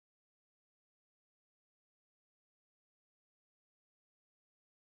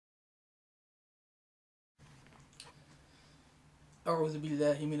أعوذ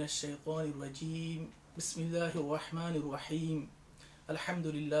بالله من الشيطان الرجيم بسم الله الرحمن الرحيم الحمد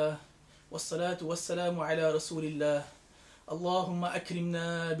لله والصلاة والسلام على رسول الله اللهم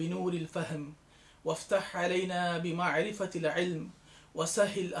أكرمنا بنور الفهم وافتح علينا بمعرفة العلم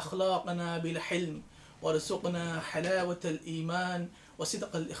وسهل أخلاقنا بالحلم وارزقنا حلاوة الإيمان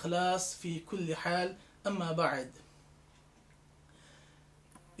وصدق الإخلاص في كل حال أما بعد.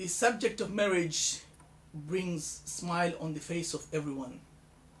 The subject of marriage brings smile on the face of everyone.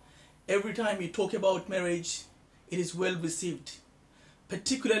 Every time you talk about marriage, it is well received,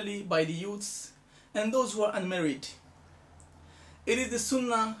 particularly by the youths and those who are unmarried. It is the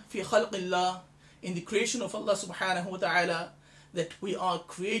sunnah fi khalqillah, in the creation of Allah subhanahu wa ta'ala, that we are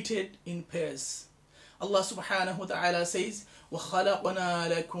created in pairs. Allah subhanahu wa ta'ala says,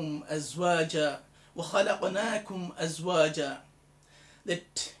 وَخَلَقْنَا لَكُمْ أَزْوَاجًا وَخَلَقْنَاكُمْ أَزْوَاجًا,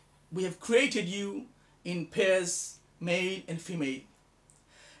 that we have created you in pairs, male and female.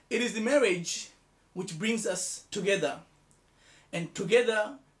 It is the marriage which brings us together, and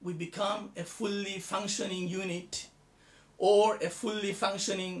together we become a fully functioning unit or a fully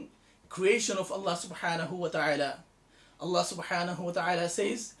functioning creation of Allah subhanahu wa ta'ala. Allah subhanahu wa ta'ala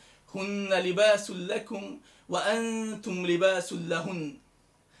says, هُنَّ لِبَاسٌ لَكُمْ وَأَنْتُمْ لِبَاسٌ لَهُنْ.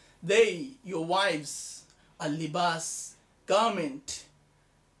 They, your wives, are libas, garment,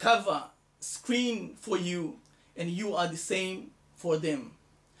 cover, screen for you, and you are the same for them.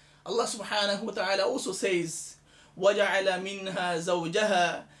 Allah subhanahu wa ta'ala also says, وَجَعَلَ مِنْهَا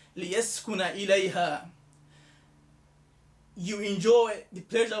زَوْجَهَا لِيَسْكُنَ إِلَيْهَا. You enjoy the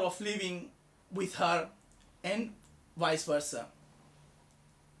pleasure of living with her and vice versa.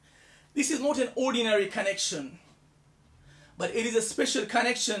 This is not an ordinary connection, but it is a special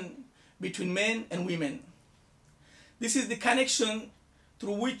connection between men and women. This is the connection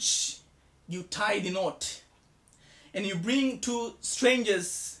through which you tie the knot and you bring two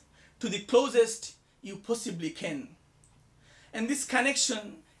strangers to the closest you possibly can. And this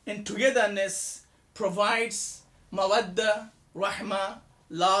connection and togetherness provides mawadda, rahma,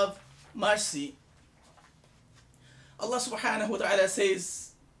 love, mercy. Allah subhanahu wa ta'ala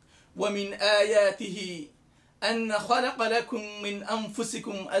says, وَمِنْ آيَاتِهِ أَنَّ خَلَقَ لَكُم مِّنْ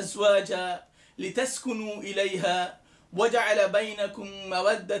أَنفُسِكُمْ أَزْوَاجًا لِتَسْكُنُوا إِلَيْهَا وَجَعَلَ بَيْنَكُمْ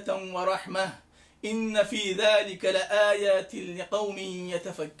مَوَدَّةً وَرَحْمَةً إِنَّ فِي ذَلِكَ لَآيَاتٍ لِقَوْمٍ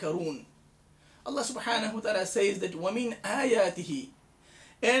يَتَفَكَّرُونَ. Allah subhanahu wa ta'ala says that وَمِنْ آيَاتِهِ,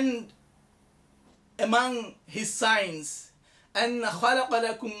 and among his signs, أَنَّ خَلَقَ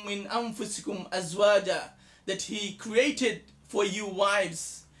لَكُم مِّنْ أَنفُسِكُمْ أَزْوَاجًا, that he created for you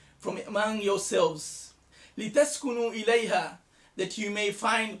wives from among yourselves, لِتَسْكُنُوا إِلَيْهَا, that you may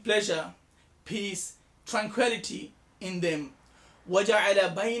find pleasure, peace, tranquility in them.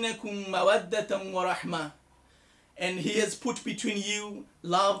 وَجَعَلَ بَيْنَكُمْ مَوَدَّةً وَرَحْمَةً, and he has put between you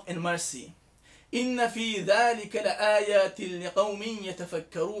love and mercy. إِنَّ فِي ذَلِكَ لَآيَاتٍ لِقَوْمٍ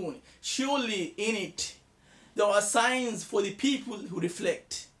يَتَفَكَّرُونَ. Surely in it there are signs for the people who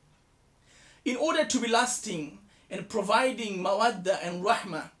reflect. In order to be lasting and providing mawadda and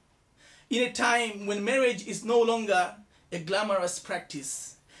rahmah in a time when marriage is no longer a glamorous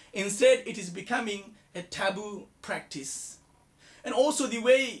practice, instead it is becoming a taboo practice. And also the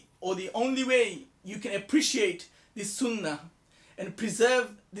way, or the only way, you can appreciate this sunnah and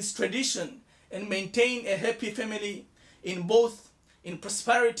preserve this tradition and maintain a happy family in both in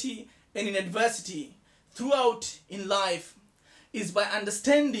prosperity and in adversity throughout in life is by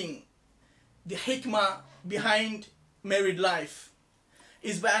understanding the hikmah behind married life,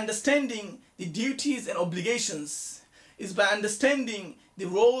 is by understanding the duties and obligations, is by understanding the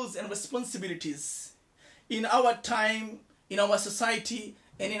roles and responsibilities in our time, in our society,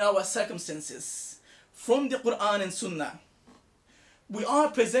 and in our circumstances. From the Quran and Sunnah, we are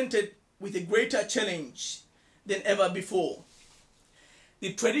presented with a greater challenge than ever before.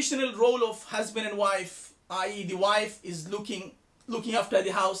 The traditional role of husband and wife, i.e. the wife is looking after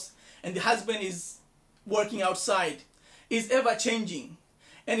the house and the husband is working outside, is ever changing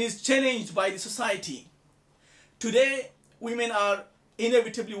and is challenged by the society. Today, women are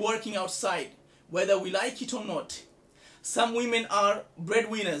inevitably working outside, whether we like it or not. Some women are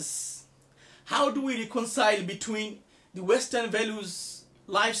breadwinners. How do we reconcile between the Western values,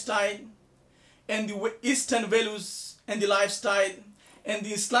 lifestyle, and the Eastern values and the lifestyle, and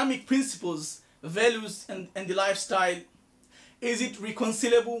the Islamic principles, values, and the lifestyle? Is it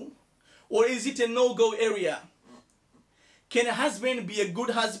reconcilable, or is it a no-go area? Can a husband be a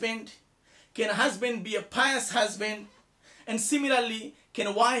good husband? Can a husband be a pious husband? And similarly, can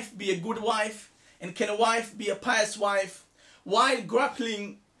a wife be a good wife? And can a wife be a pious wife? While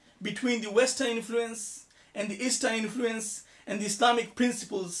grappling between the Western influence and the Eastern influence and the Islamic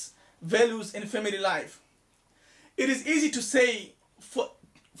principles, values, and family life. It is easy to say,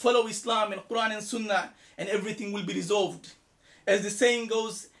 follow Islam and Quran and Sunnah and everything will be resolved. As the saying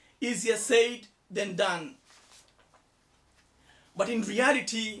goes, easier said than done. But in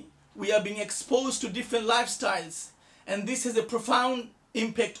reality, we are being exposed to different lifestyles, and this has a profound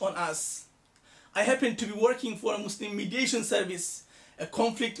impact on us. I happen to be working for a Muslim mediation service, a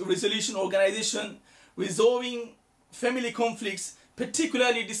conflict resolution organization, resolving family conflicts,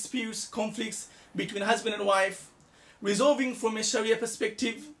 particularly disputes, conflicts between husband and wife, resolving from a Sharia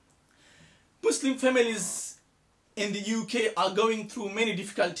perspective. Muslim families in the UK are going through many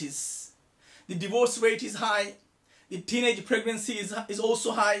difficulties. The divorce rate is high, the teenage pregnancy is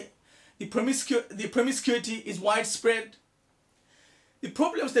also high, the promiscuity is widespread. The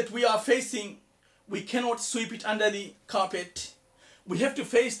problems that we are facing, we cannot sweep it under the carpet. We have to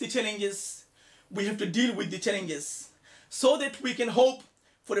face the challenges, we have to deal with the challenges, so that we can hope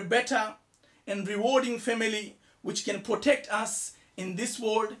for a better and rewarding family which can protect us in this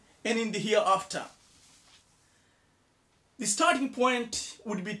world and in the hereafter. The starting point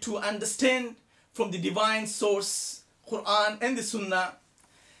would be to understand from the divine source, Quran and the Sunnah,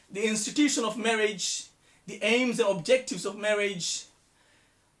 the institution of marriage, the aims and objectives of marriage,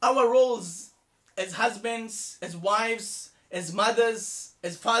 our roles as husbands, as wives, as mothers,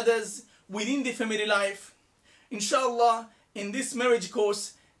 as fathers within the family life. Inshallah, in this marriage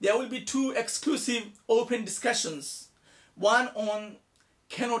course, there will be two exclusive open discussions. One on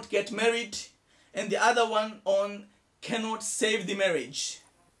cannot get married and the other one on cannot save the marriage.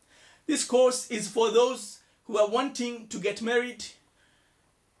 This course is for those who are wanting to get married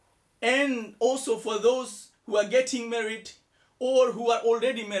and also for those who are getting married or who are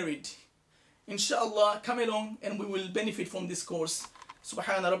already married. Inshallah, come along and we will benefit from this course.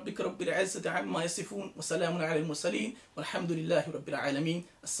 سبحان ربك رب العزة عما يصفون وسلام على المرسلين والحمد لله رب العالمين.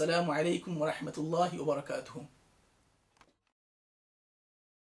 السلام عليكم ورحمة الله وبركاته.